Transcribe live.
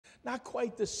Not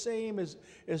quite the same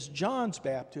as John's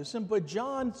baptism, but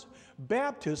John's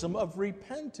baptism of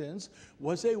repentance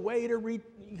was a way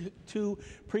to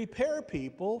prepare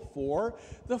people for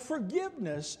the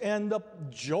forgiveness and the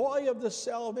joy of the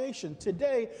salvation.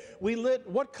 Today, we lit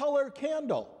what color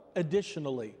candle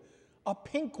additionally? A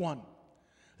pink one.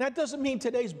 That doesn't mean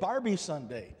today's Barbie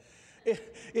Sunday.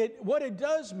 What it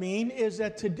does mean is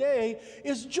that today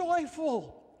is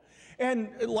joyful. And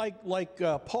like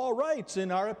Paul writes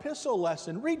in our epistle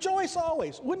lesson, rejoice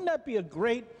always. Wouldn't that be a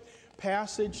great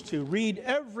passage to read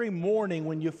every morning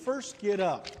when you first get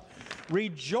up?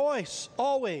 Rejoice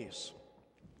always.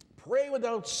 Pray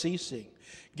without ceasing.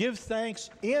 Give thanks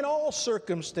in all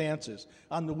circumstances,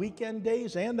 on the weekend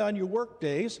days and on your work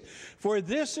days, for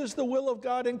this is the will of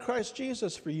God in Christ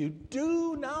Jesus for you.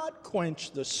 Do not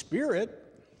quench the Spirit.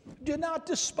 Do not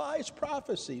despise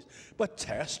prophecies, but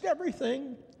test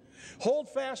everything. Hold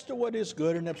fast to what is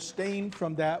good and abstain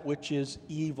from that which is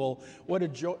evil. What a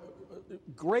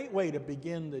great way to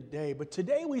begin the day. But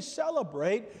today we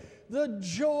celebrate the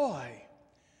joy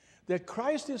that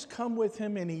Christ has come with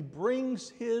him and he brings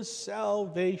his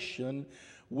salvation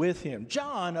with him.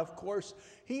 John, of course,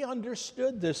 he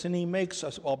understood this and he makes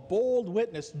us a bold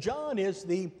witness. John is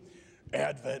the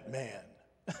Advent man.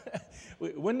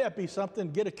 Wouldn't that be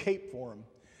something? Get a cape for him.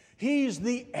 He's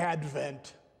the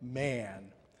Advent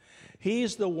man.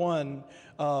 He's the one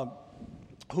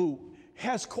who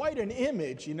has quite an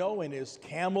image, you know, in his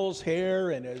camel's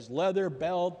hair and his leather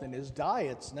belt, and his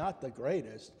diet's not the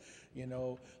greatest. You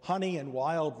know, honey and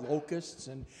wild locusts.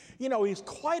 And, you know, he's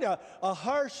quite a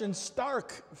harsh and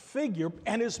stark figure,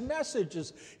 and his message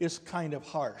is kind of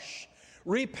harsh.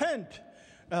 Repent.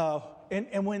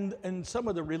 And when some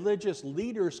of the religious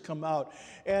leaders come out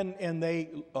and they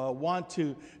want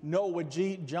to know what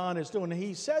John is doing,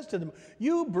 he says to them,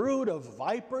 you brood of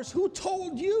vipers, who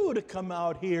told you to come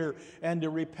out here and to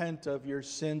repent of your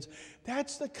sins?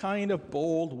 That's the kind of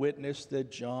bold witness that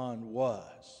John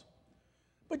was.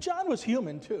 But John was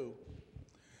human too.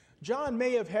 John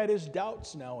may have had his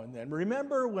doubts now and then.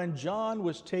 Remember when John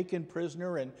was taken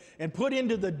prisoner and put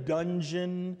into the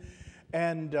dungeon,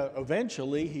 and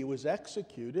eventually he was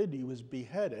executed, he was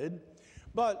beheaded.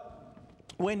 But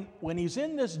when he's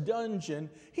in this dungeon,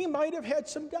 he might have had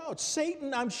some doubts.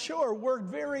 Satan, I'm sure, worked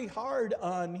very hard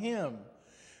on him.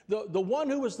 The one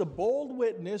who was the bold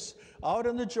witness out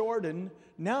in the Jordan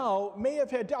now may have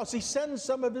had doubts. He sends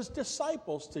some of his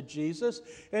disciples to Jesus,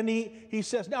 and he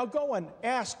says, now go and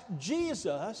ask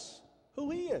Jesus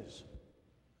who he is.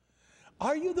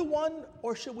 Are you the one,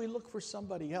 or should we look for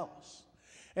somebody else?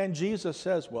 And Jesus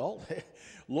says, well,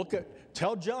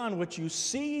 tell John what you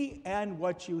see and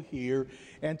what you hear.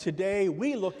 And today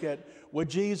we look at what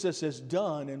Jesus has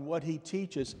done and what he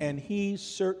teaches, and he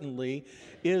certainly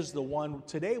is the one.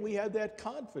 Today we have that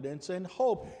confidence and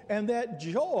hope and that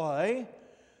joy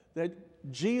that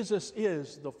Jesus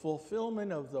is the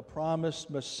fulfillment of the promised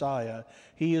Messiah.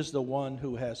 He is the one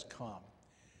who has come.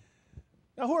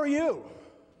 Now, who are you?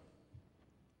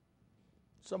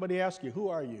 Somebody asks you, who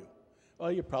are you?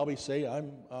 Well, you probably say,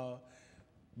 I'm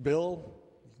Bill.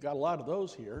 You've got a lot of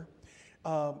those here.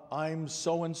 I'm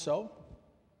so-and-so.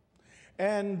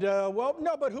 And, well,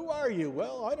 no, but who are you?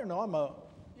 Well, I don't know.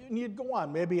 You'd go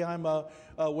on. Maybe I'm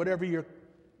whatever your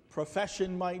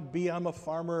profession might be. I'm a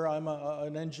farmer. I'm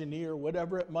an engineer,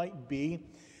 whatever it might be.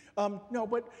 No,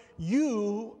 but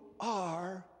you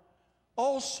are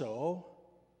also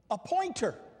a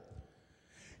pointer.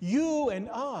 You and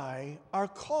I are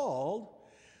called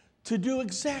to do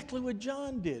exactly what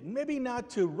John did. Maybe not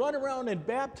to run around and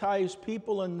baptize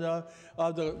people in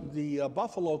the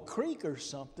Buffalo Creek or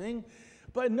something,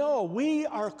 but no, we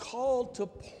are called to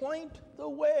point the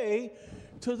way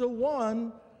to the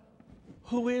one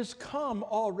who is come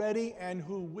already and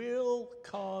who will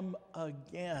come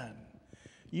again.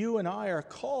 You and I are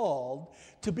called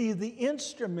to be the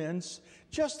instruments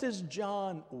just as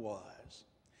John was.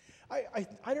 I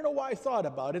don't know why I thought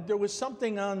about it. There was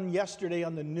something on yesterday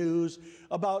on the news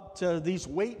about these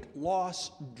weight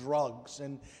loss drugs,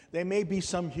 and they may be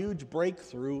some huge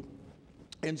breakthrough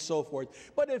and so forth.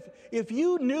 But if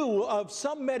you knew of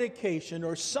some medication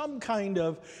or some kind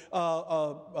of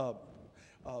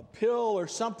pill or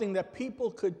something that people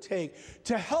could take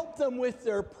to help them with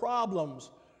their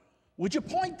problems, would you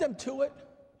point them to it?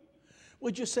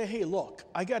 Would you say, hey, look,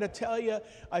 I got to tell you,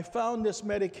 I found this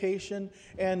medication,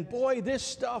 and boy, this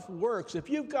stuff works. If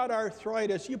you've got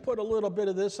arthritis, you put a little bit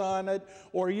of this on it,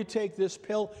 or you take this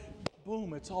pill,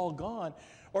 boom, it's all gone.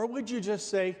 Or would you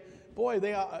just say, boy,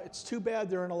 it's too bad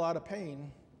they're in a lot of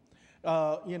pain,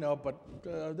 but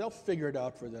they'll figure it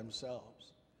out for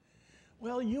themselves.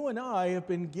 Well, you and I have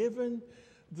been given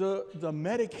the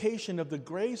medication of the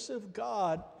grace of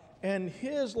God and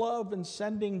His love in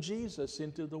sending Jesus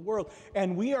into the world.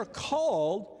 And we are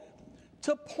called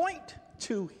to point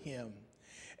to Him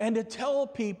and to tell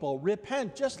people,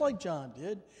 repent, just like John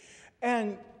did.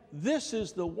 And this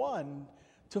is the one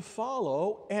to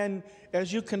follow. And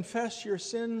as you confess your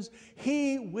sins,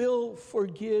 He will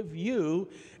forgive you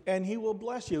and He will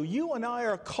bless you. You and I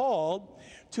are called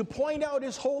to point out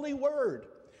His holy word,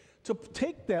 to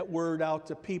take that word out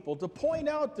to people, to point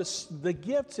out the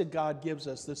gifts that God gives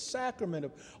us, the sacrament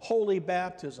of holy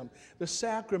baptism, the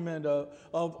sacrament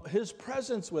of His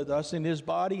presence with us in His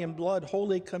body and blood,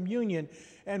 Holy Communion.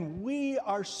 And we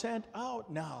are sent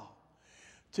out now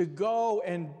to go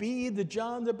and be the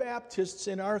John the Baptists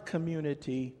in our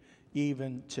community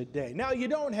even today. Now, you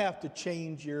don't have to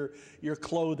change your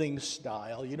clothing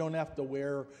style. You don't have to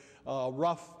wear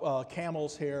rough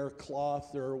camel's hair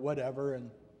cloth or whatever, and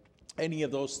any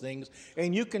of those things.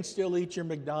 And you can still eat your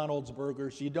McDonald's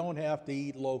burgers. You don't have to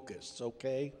eat locusts,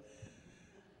 okay?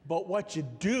 But what you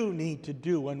do need to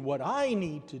do, and what I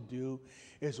need to do,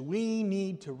 is we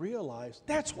need to realize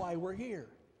that's why we're here.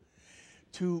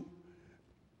 To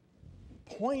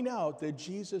point out that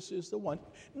Jesus is the one.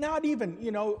 Not even,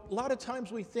 a lot of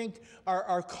times we think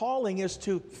our calling is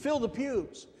to fill the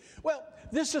pews. Well,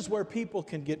 this is where people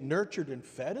can get nurtured and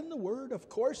fed in the Word, of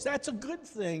course. That's a good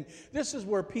thing. This is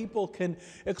where people can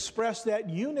express that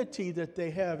unity that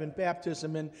they have in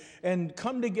baptism and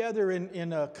come together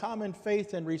in a common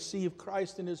faith and receive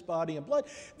Christ in His body and blood.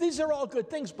 These are all good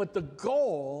things, but the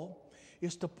goal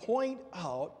is to point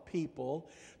out people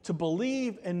to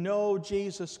believe and know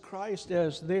Jesus Christ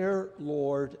as their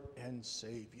Lord and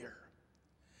Savior.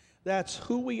 That's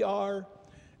who we are,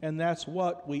 and that's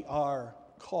what we are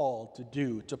called to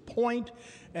do, to point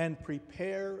and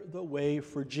prepare the way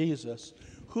for Jesus,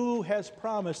 who has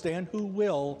promised and who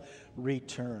will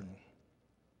return.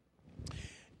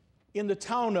 In the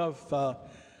town of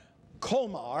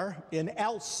Colmar in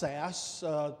Alsace,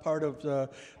 part of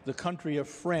the country of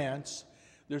France,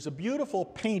 there's a beautiful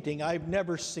painting. I've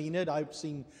never seen it. I've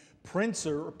seen prints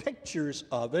or pictures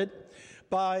of it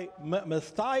by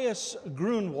Matthias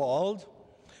Grunwald,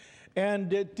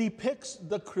 and it depicts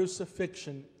the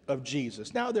crucifixion of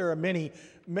Jesus. Now, there are many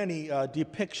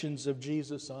depictions of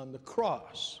Jesus on the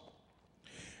cross.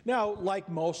 Now, like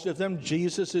most of them,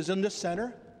 Jesus is in the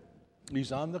center.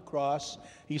 He's on the cross.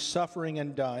 He's suffering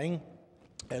and dying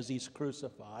as He's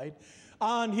crucified.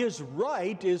 On His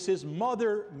right is His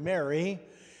mother, Mary.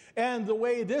 And the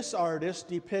way this artist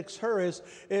depicts her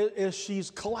is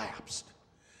she's collapsed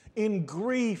in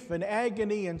grief and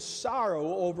agony and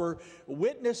sorrow over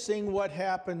witnessing what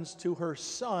happens to her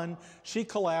son. She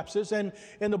collapses, and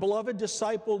the beloved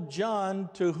disciple John,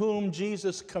 to whom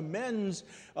Jesus commends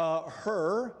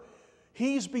her,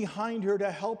 he's behind her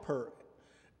to help her.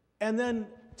 And then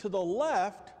to the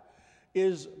left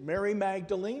is Mary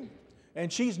Magdalene,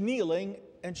 and she's kneeling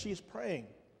and she's praying.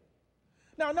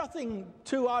 Now, nothing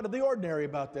too out of the ordinary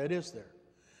about that, is there?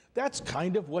 That's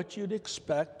kind of what you'd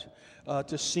expect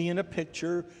to see in a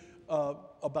picture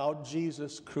about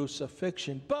Jesus'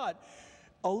 crucifixion. But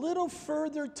a little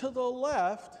further to the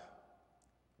left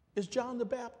is John the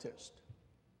Baptist.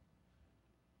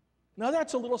 Now,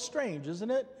 that's a little strange, isn't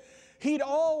it? He'd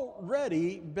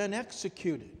already been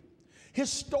executed.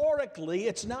 Historically,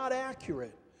 it's not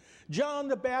accurate. John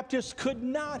the Baptist could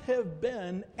not have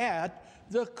been at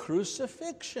the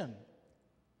crucifixion.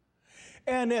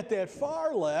 And at that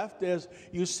far left, as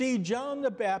you see John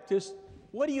the Baptist,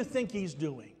 what do you think he's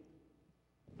doing?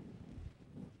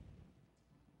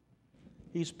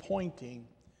 He's pointing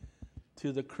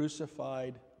to the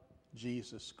crucified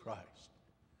Jesus Christ.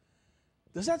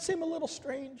 Does that seem a little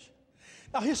strange?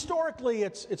 Now, historically,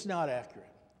 it's not accurate.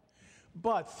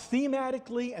 But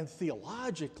thematically and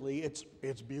theologically,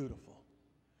 it's beautiful.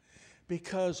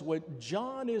 Because what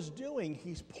John is doing,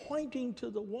 he's pointing to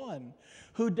the one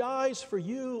who dies for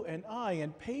you and I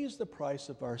and pays the price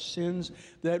of our sins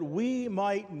that we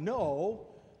might know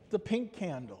the pink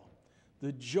candle,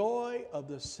 the joy of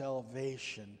the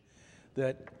salvation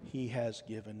that He has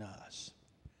given us.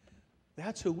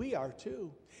 That's who we are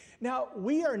too. Now,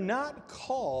 we are not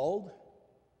called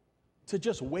to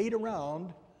just wait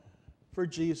around for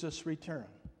Jesus' return.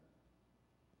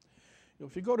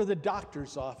 If you go to the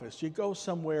doctor's office, you go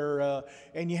somewhere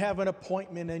and you have an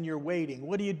appointment and you're waiting.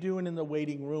 What are you doing in the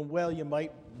waiting room? Well, you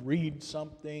might read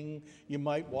something. You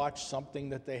might watch something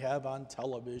that they have on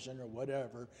television or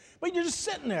whatever. But you're just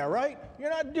sitting there, right? You're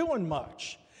not doing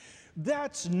much.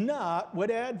 That's not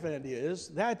what Advent is.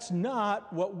 That's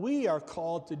not what we are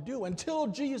called to do. Until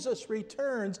Jesus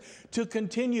returns, to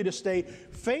continue to stay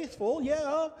faithful,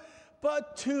 yeah,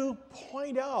 but to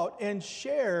point out and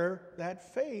share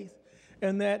that faith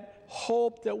and that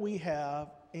hope that we have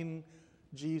in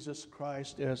Jesus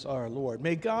Christ as our Lord.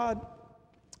 May God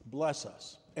bless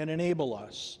us and enable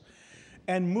us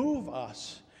and move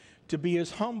us to be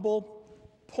His humble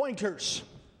pointers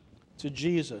to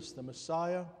Jesus, the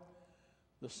Messiah,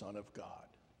 the Son of God.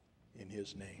 In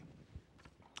His name,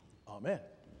 amen.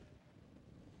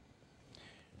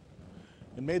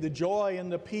 And may the joy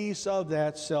and the peace of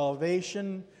that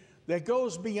salvation that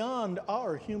goes beyond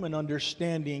our human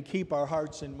understanding keep our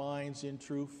hearts and minds in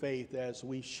true faith as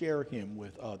we share Him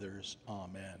with others.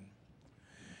 Amen.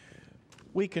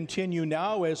 We continue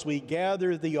now as we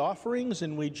gather the offerings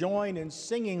and we join in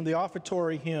singing the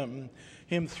offertory hymn,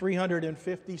 hymn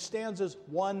 350, stanzas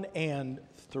 1 and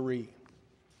 3.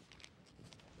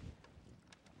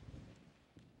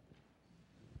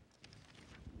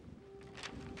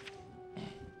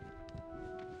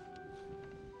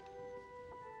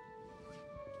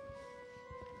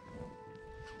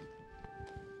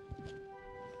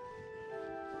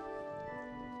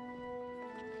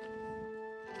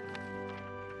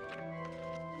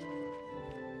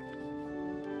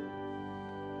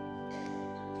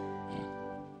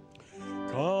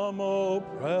 Come, O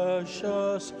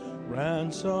precious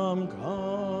ransom,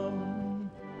 come.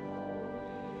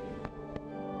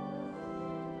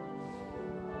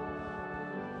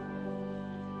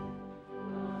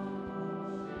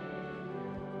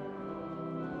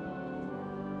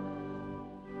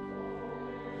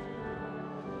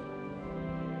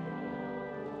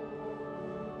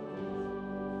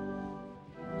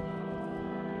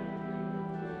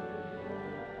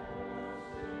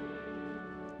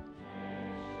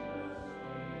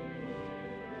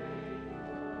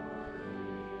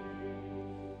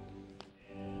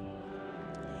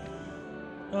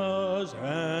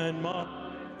 And my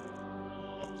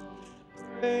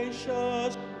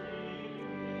gracious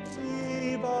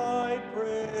receive, I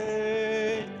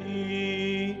pray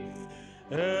thee,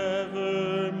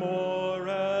 evermore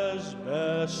as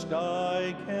best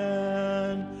I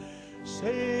can.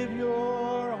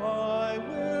 Savior, I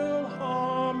will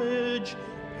homage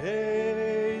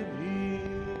pay thee.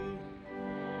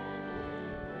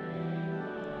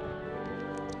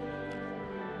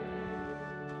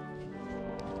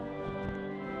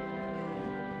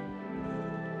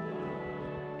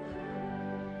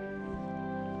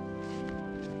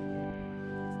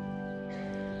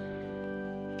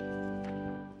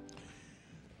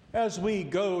 As we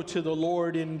go to the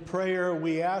Lord in prayer,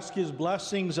 we ask His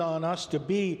blessings on us to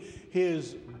be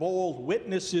His bold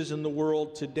witnesses in the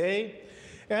world today.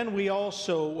 And we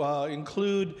also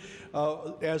include,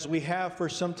 as we have for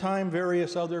some time,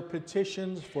 various other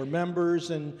petitions for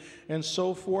members and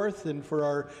so forth, and for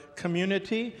our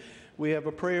community. We have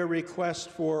a prayer request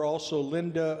for also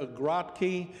Linda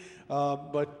Grotke,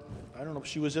 but I don't know if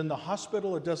she was in the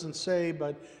hospital, it doesn't say,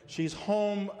 but she's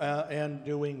home and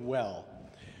doing well.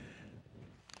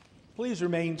 Please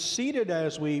remain seated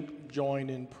as we join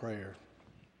in prayer.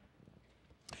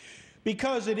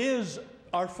 Because it is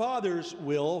our Father's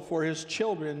will for His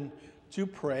children to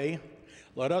pray,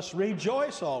 let us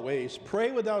rejoice always,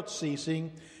 pray without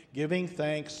ceasing, giving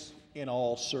thanks in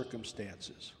all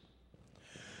circumstances.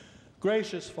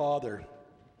 Gracious Father,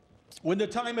 when the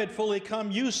time had fully come,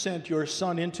 you sent your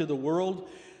Son into the world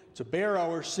to bear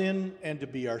our sin and to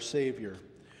be our Savior.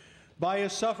 By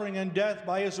His suffering and death,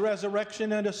 by His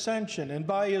resurrection and ascension, and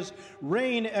by His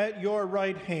reign at your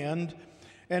right hand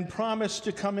and promise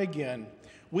to come again,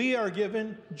 we are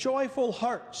given joyful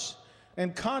hearts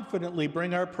and confidently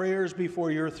bring our prayers before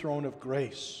your throne of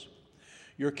grace.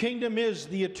 Your kingdom is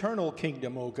the eternal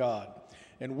kingdom, O God,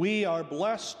 and we are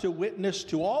blessed to witness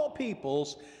to all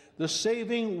peoples the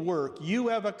saving work you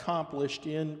have accomplished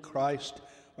in Christ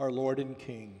our Lord and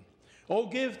King. Oh,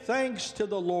 give thanks to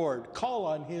the Lord. Call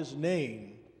on His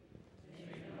name.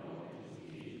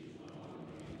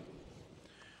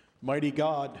 Mighty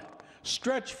God,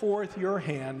 stretch forth your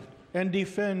hand and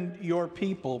defend your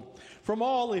people from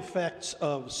all effects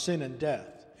of sin and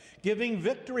death, giving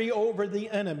victory over the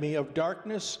enemy of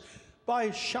darkness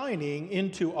by shining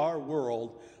into our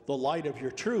world the light of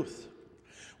your truth.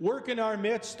 Work in our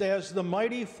midst as the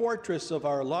mighty fortress of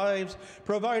our lives,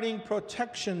 providing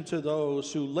protection to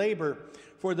those who labor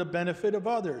for the benefit of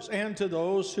others and to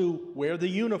those who wear the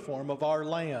uniform of our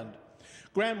land.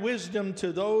 Grant wisdom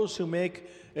to those who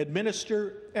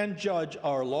administer and judge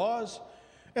our laws,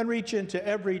 and reach into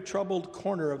every troubled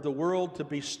corner of the world to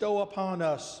bestow upon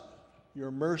us your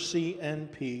mercy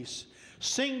and peace.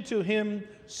 Sing to Him,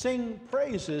 sing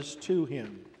praises to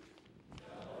Him.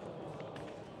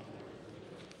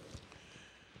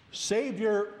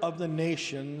 Savior of the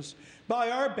nations, by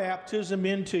our baptism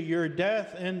into your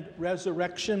death and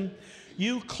resurrection,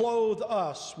 you clothe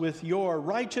us with your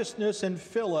righteousness and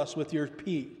fill us with your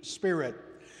Spirit.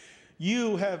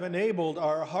 You have enabled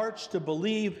our hearts to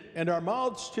believe and our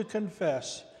mouths to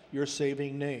confess your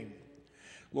saving name.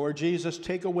 Lord Jesus,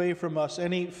 take away from us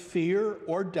any fear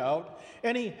or doubt,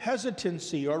 any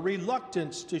hesitancy or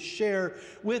reluctance to share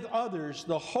with others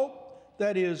the hope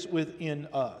that is within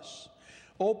us.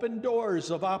 Open doors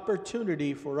of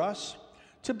opportunity for us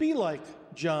to be like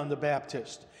John the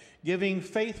Baptist, giving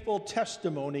faithful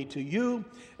testimony to you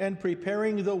and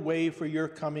preparing the way for your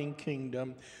coming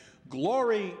kingdom.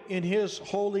 Glory in his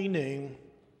holy name.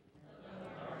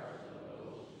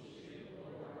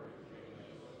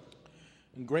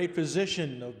 And great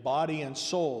physician of body and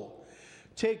soul,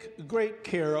 take great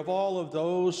care of all of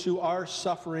those who are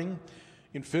suffering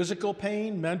in physical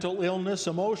pain, mental illness,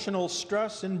 emotional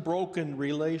stress, and broken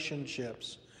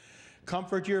relationships.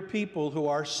 Comfort your people who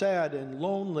are sad and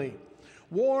lonely.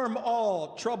 Warm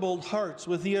all troubled hearts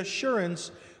with the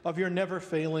assurance of your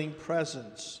never-failing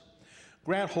presence.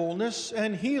 Grant wholeness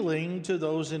and healing to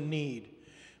those in need.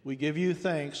 We give you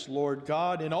thanks, Lord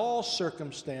God, in all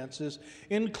circumstances,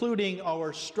 including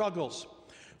our struggles.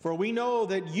 For we know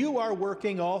that you are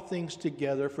working all things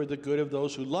together for the good of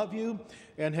those who love you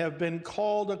and have been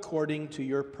called according to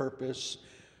your purpose.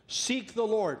 Seek the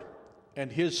Lord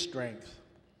and his strength.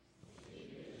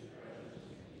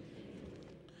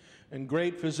 And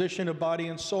great physician of body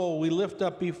and soul, we lift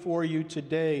up before you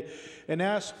today and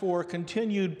ask for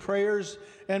continued prayers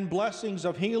and blessings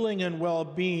of healing and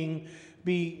well-being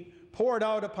be poured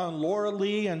out upon Laura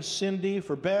Lee and Cindy,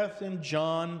 for Beth and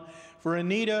John, for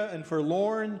Anita and for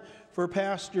Lauren, for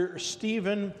Pastor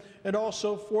Stephen, and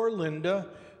also for Linda.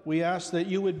 We ask that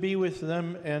you would be with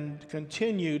them and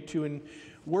continue to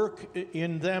work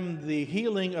in them the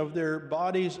healing of their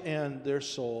bodies and their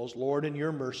souls. Lord, in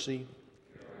your mercy.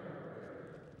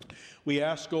 We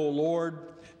ask, O Lord,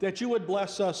 that you would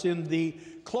bless us in the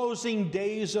closing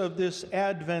days of this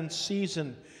Advent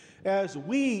season, as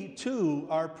we too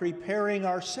are preparing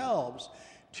ourselves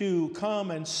to come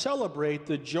and celebrate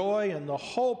the joy and the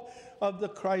hope of the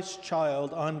Christ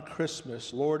child on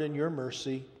Christmas. Lord, in your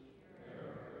mercy.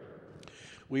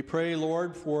 We pray,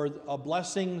 Lord, for a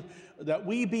blessing that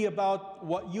we be about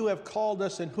what you have called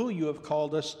us and who you have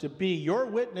called us to be, your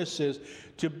witnesses,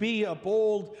 to be a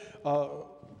bold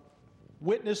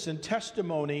witness and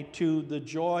testimony to the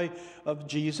joy of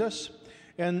Jesus,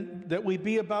 and that we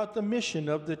be about the mission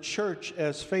of the church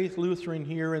as Faith Lutheran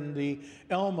here in the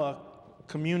Elma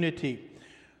community,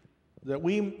 that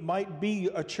we might be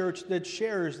a church that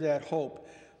shares that hope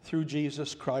through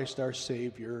Jesus Christ our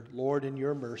Savior. Lord, in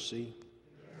your mercy.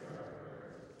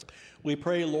 We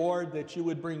pray, Lord, that you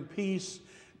would bring peace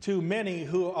to many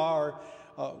who are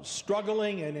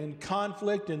struggling and in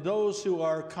conflict, and those who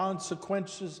are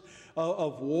consequences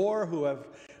of war, who have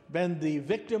been the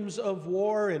victims of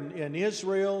war in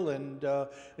Israel and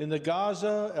in the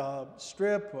Gaza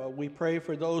Strip. We pray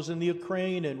for those in the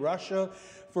Ukraine and Russia,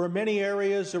 for many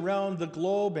areas around the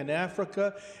globe, in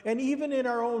Africa, and even in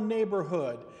our own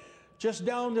neighborhood. Just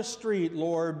down the street,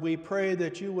 Lord, we pray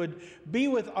that you would be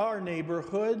with our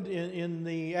neighborhood in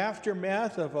the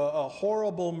aftermath of a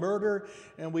horrible murder,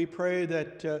 and we pray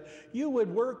that you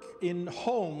would work in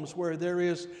homes where there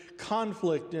is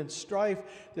conflict and strife,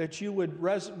 that you would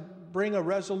bring a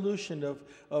resolution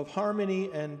of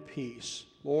harmony and peace.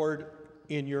 Lord,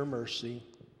 in your mercy.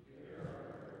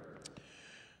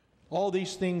 All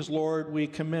these things, Lord, we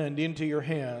commend into your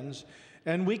hands,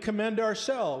 and we commend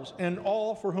ourselves and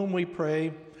all for whom we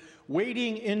pray,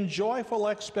 waiting in joyful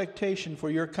expectation for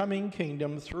your coming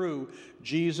kingdom through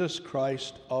Jesus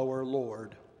Christ our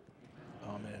Lord.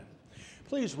 Amen.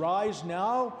 Please rise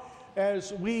now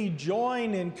as we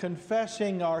join in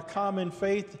confessing our common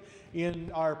faith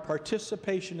in our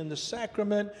participation in the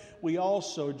sacrament. We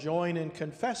also join in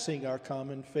confessing our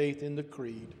common faith in the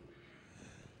creed.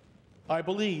 I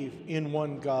believe in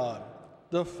one God,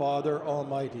 the Father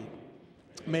Almighty,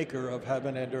 maker of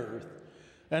heaven and earth,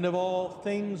 and of all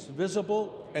things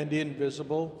visible and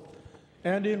invisible,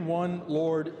 and in one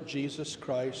Lord Jesus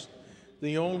Christ,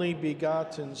 the only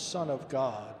begotten Son of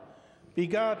God,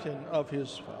 begotten of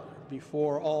his Father,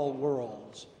 before all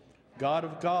worlds, God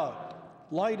of God,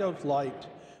 light of light,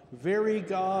 very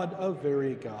God of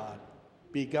very God,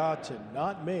 begotten,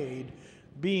 not made,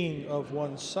 being of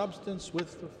one substance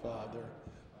with the Father,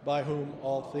 by whom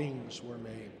all things were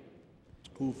made,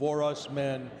 who for us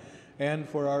men and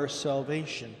for our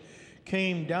salvation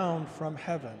came down from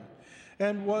heaven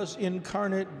and was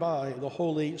incarnate by the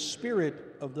Holy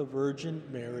Spirit of the Virgin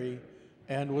Mary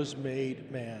and was made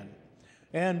man,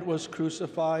 and was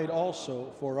crucified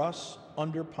also for us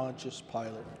under Pontius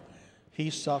Pilate. He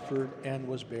suffered and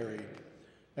was buried.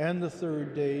 And the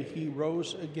third day he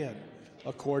rose again,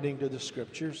 according to the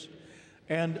Scriptures,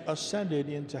 and ascended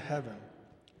into heaven,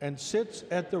 and sits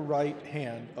at the right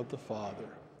hand of the Father.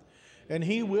 And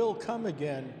he will come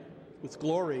again with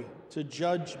glory to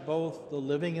judge both the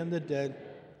living and the dead,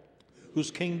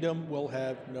 whose kingdom will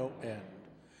have no end.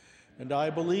 And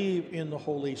I believe in the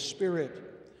Holy Spirit,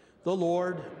 the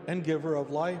Lord and giver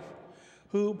of life,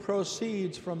 who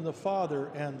proceeds from the Father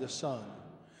and the Son,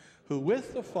 who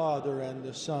with the Father and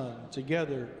the Son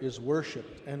together is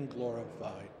worshiped and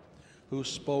glorified, who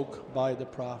spoke by the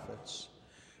prophets.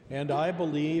 And I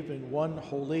believe in one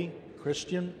holy,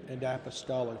 Christian, and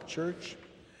apostolic church.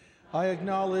 I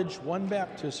acknowledge one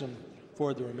baptism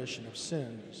for the remission of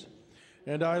sins,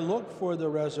 and I look for the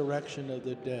resurrection of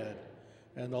the dead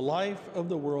and the life of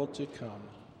the world to come.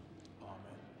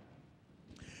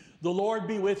 Amen. The Lord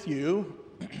be with you.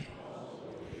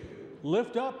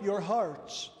 Lift up your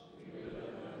hearts.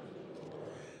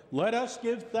 Let us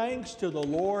give thanks to the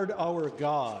Lord our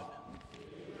God.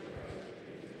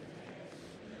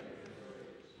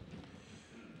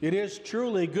 It is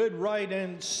truly good, right,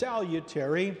 and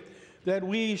salutary that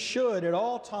we should at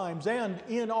all times and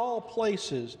in all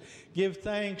places give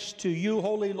thanks to you,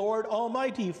 Holy Lord,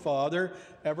 Almighty Father,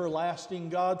 everlasting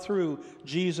God, through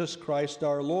Jesus Christ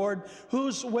our Lord,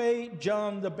 whose way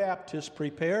John the Baptist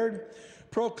prepared,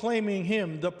 proclaiming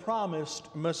him the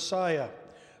promised Messiah,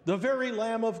 the very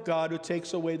Lamb of God who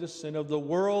takes away the sin of the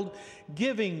world,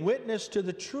 giving witness to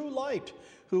the true light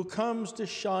who comes to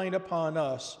shine upon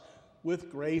us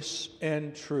with grace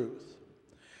and truth.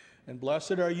 And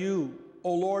blessed are you,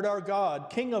 O Lord our God,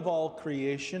 King of all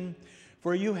creation,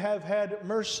 for you have had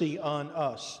mercy on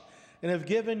us and have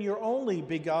given your only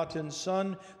begotten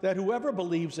Son, that whoever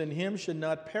believes in him should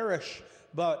not perish,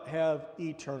 but have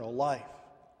eternal life.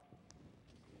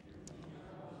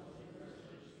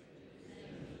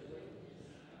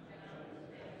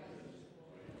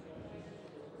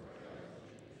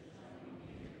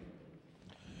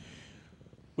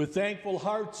 With thankful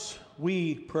hearts,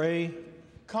 we pray,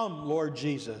 come, Lord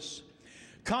Jesus.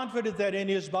 Confident that in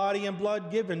his body and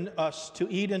blood given us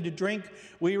to eat and to drink,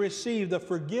 we receive the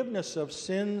forgiveness of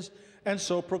sins, and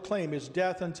so proclaim his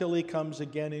death until he comes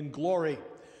again in glory.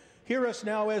 Hear us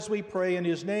now as we pray in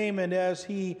his name and as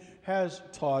he has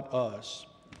taught us.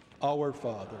 Our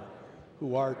Father,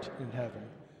 who art in heaven,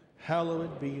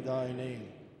 hallowed be thy name.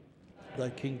 Thy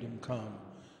kingdom come,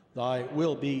 thy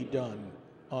will be done,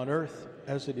 on earth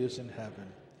as it is in heaven.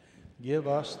 Give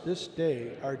us this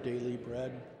day our daily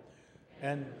bread,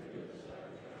 and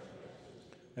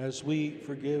as we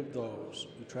forgive those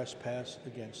who trespass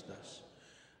against us.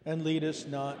 And lead us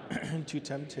not into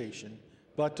temptation,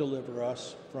 but deliver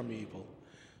us from evil.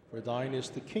 For thine is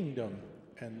the kingdom,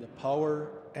 and the power,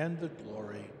 and the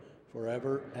glory,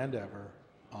 forever and ever.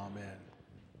 Amen.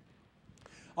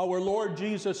 Our Lord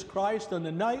Jesus Christ, on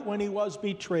the night when he was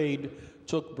betrayed,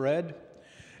 took bread,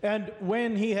 and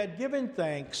when he had given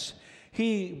thanks,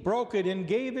 he broke it and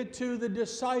gave it to the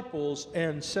disciples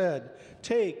and said,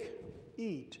 "Take,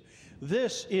 eat.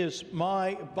 This is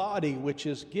my body, which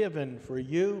is given for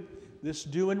you. This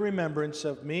do in remembrance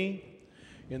of me."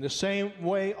 In the same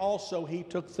way also he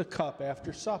took the cup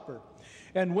after supper.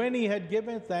 And when he had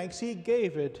given thanks, he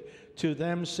gave it to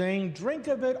them, saying, "Drink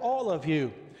of it, all of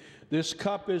you. This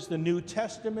cup is the New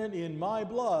Testament in my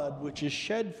blood, which is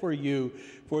shed for you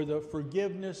for the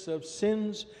forgiveness of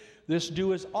sins. This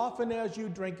do as often as you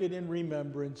drink it in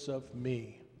remembrance of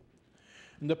me."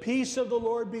 And the peace of the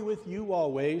Lord be with you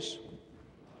always.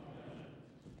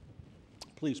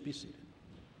 Please be seated.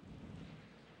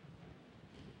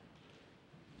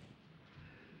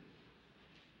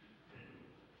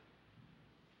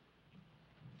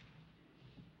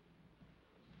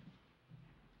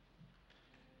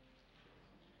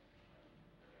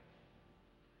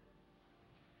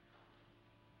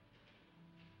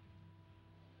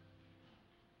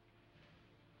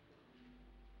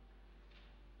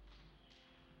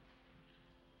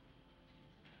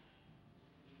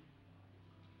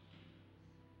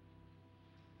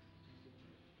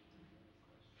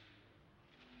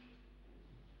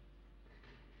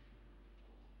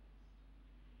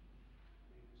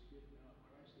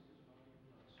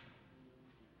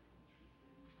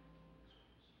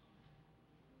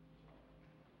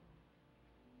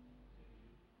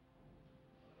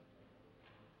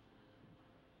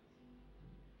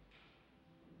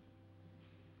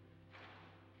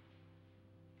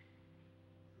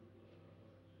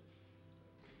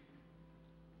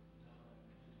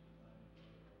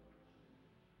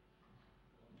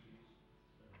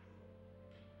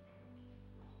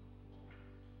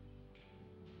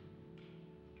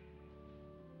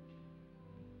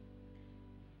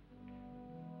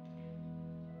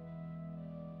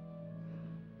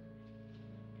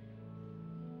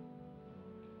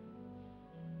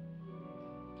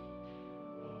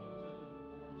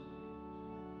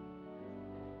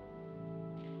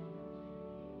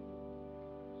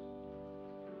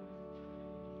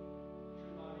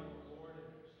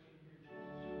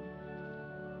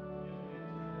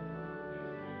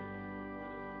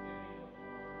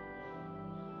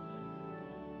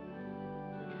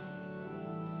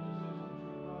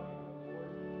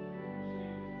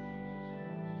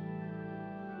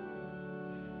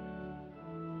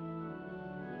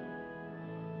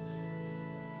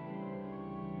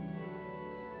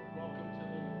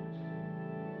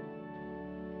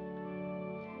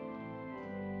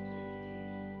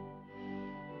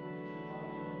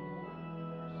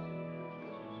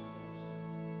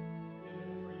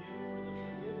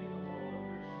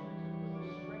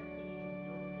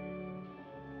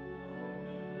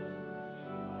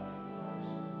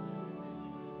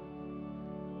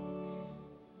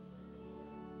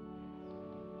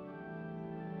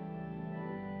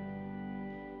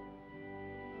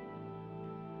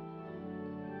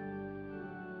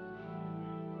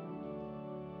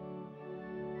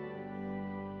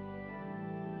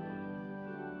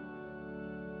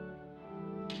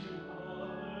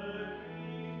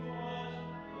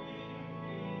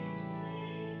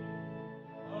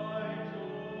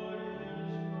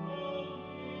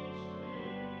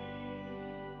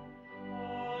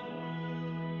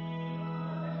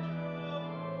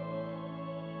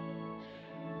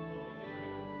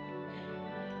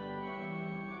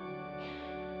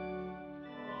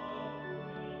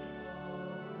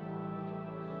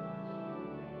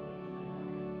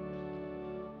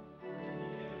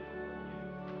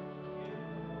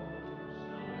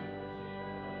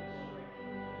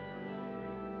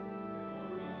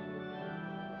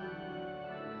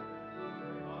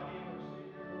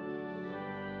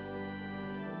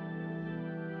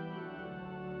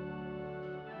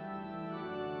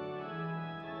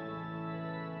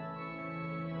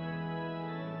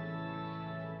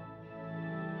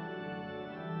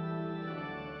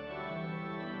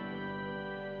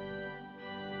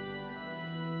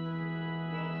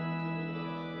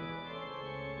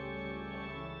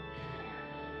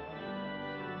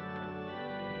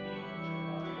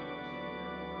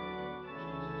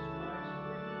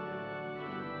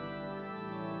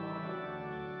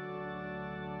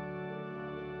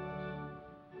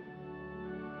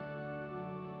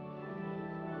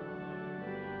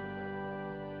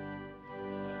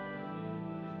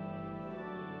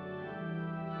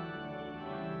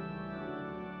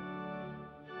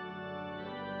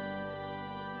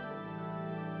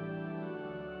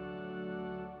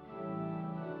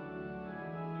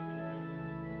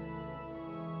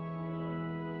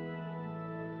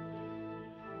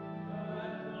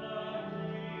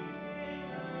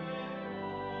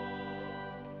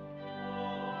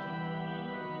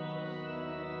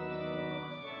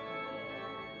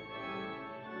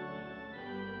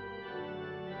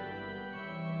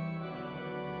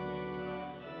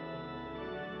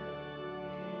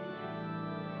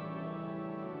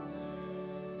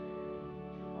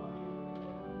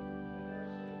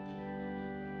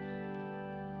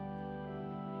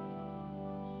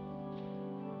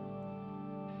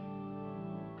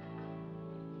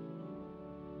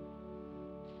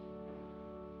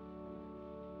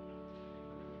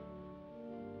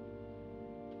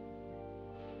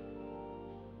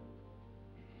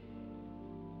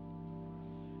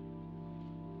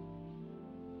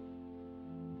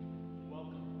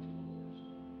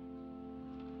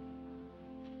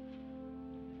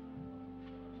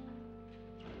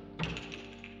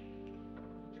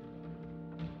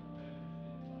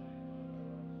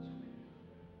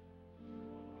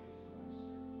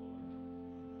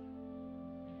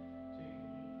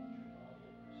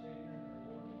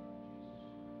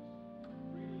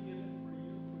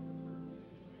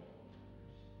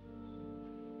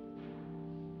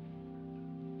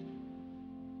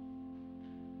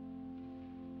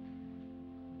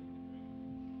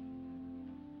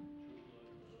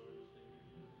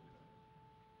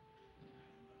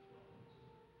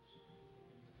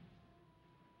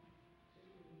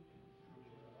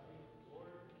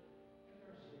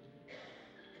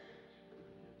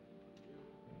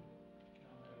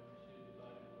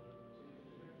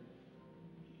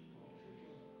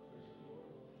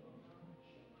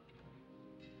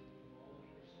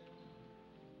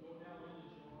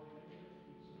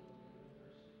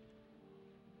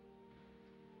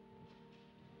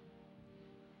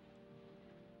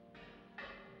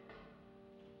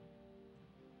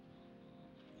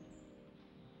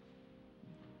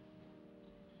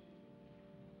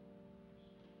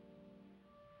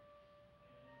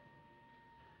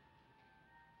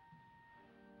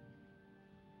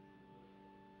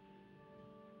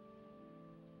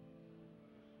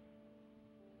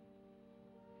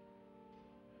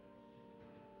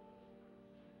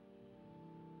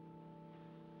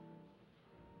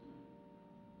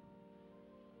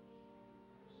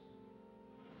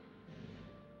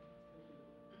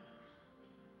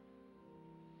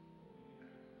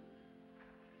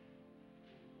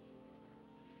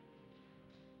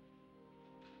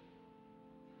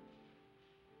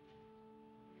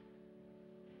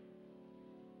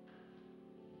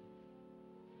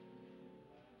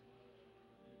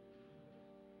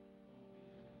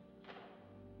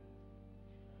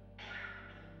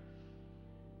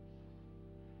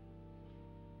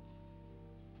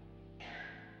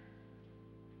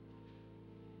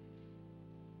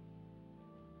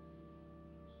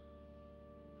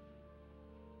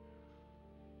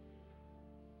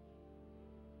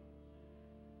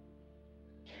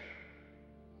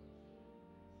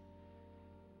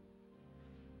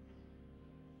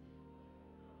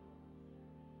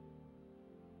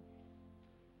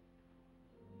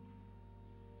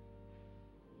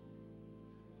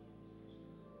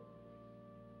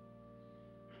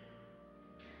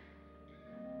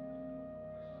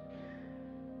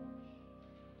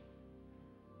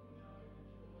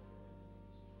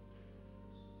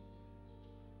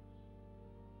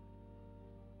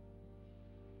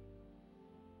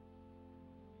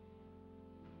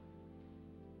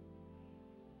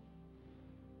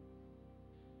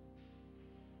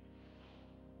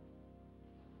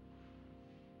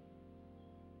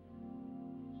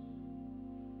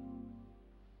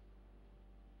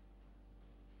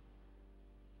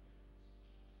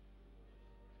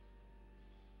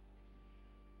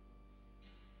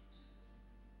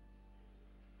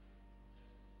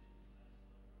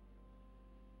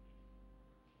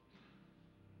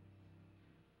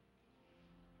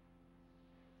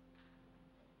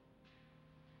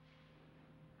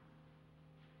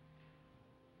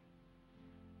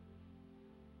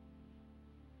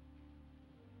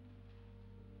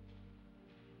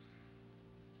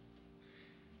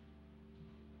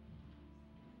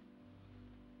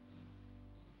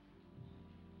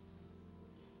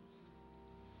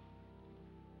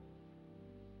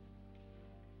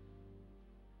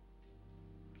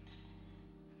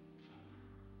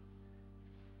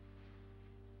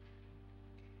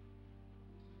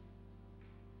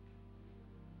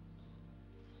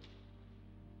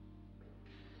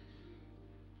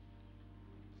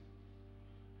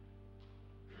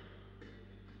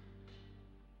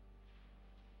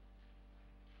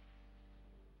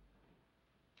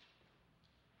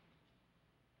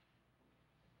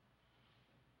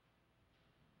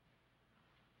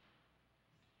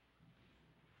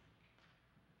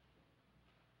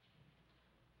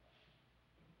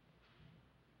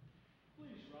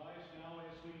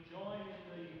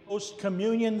 Post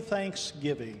communion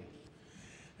thanksgiving.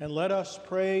 And let us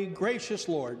pray, gracious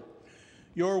Lord,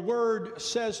 your word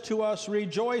says to us,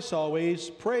 rejoice always,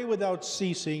 pray without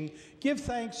ceasing, give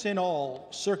thanks in all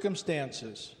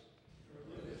circumstances.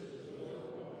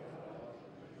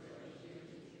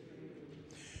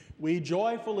 We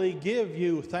joyfully give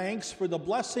you thanks for the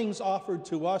blessings offered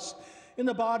to us in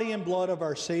the body and blood of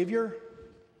our Savior.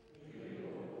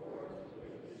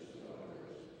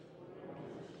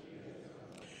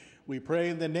 We pray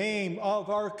in the name of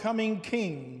our coming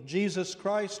King, Jesus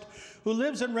Christ, who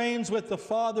lives and reigns with the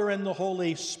Father and the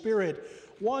Holy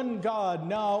Spirit, one God,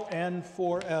 now and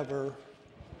forever.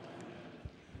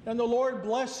 And the Lord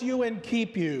bless you and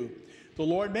keep you. The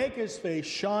Lord make his face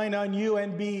shine on you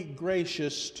and be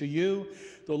gracious to you.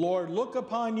 The Lord look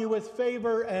upon you with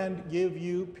favor and give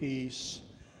you peace.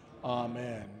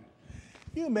 Amen.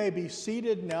 You may be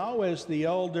seated now as the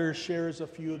elder shares a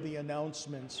few of the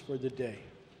announcements for the day.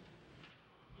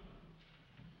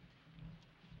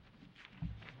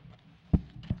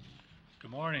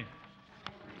 Good morning.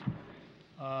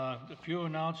 A few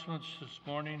announcements this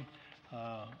morning.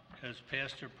 As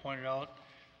Pastor pointed out,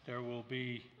 there will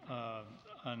be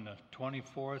on the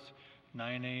 24th,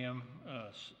 9 a.m.,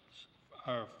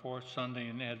 our fourth Sunday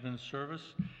in Advent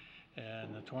service.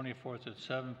 And the 24th at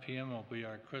 7 p.m. will be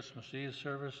our Christmas Eve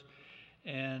service.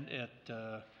 And at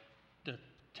the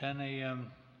 10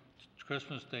 a.m.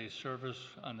 Christmas Day service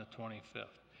on the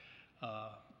 25th.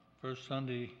 First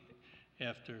Sunday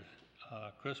after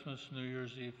Christmas, New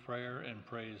Year's Eve prayer and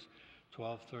praise,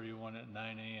 12:31 at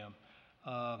 9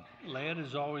 a.m. Lad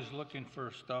is always looking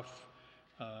for stuff.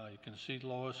 You can see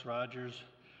Lois Rogers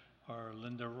or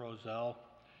Linda Roselle.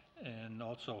 And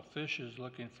also Fish is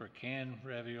looking for canned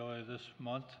ravioli this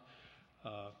month.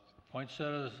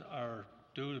 Poinsettias are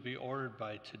due to be ordered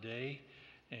by today.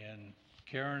 And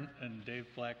Karen and Dave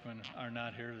Blackman are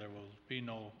not here. There will be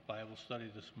no Bible study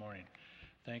this morning.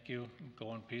 Thank you.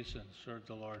 Go in peace and serve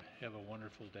the Lord. Have a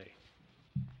wonderful day.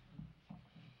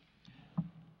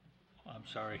 I'm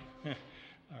sorry.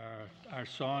 Our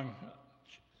song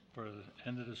for the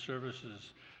end of the service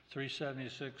is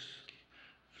 376,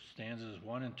 stanzas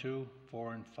 1 and 2,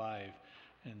 4 and 5.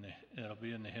 And it'll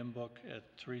be in the hymn book at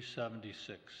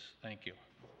 376. Thank you.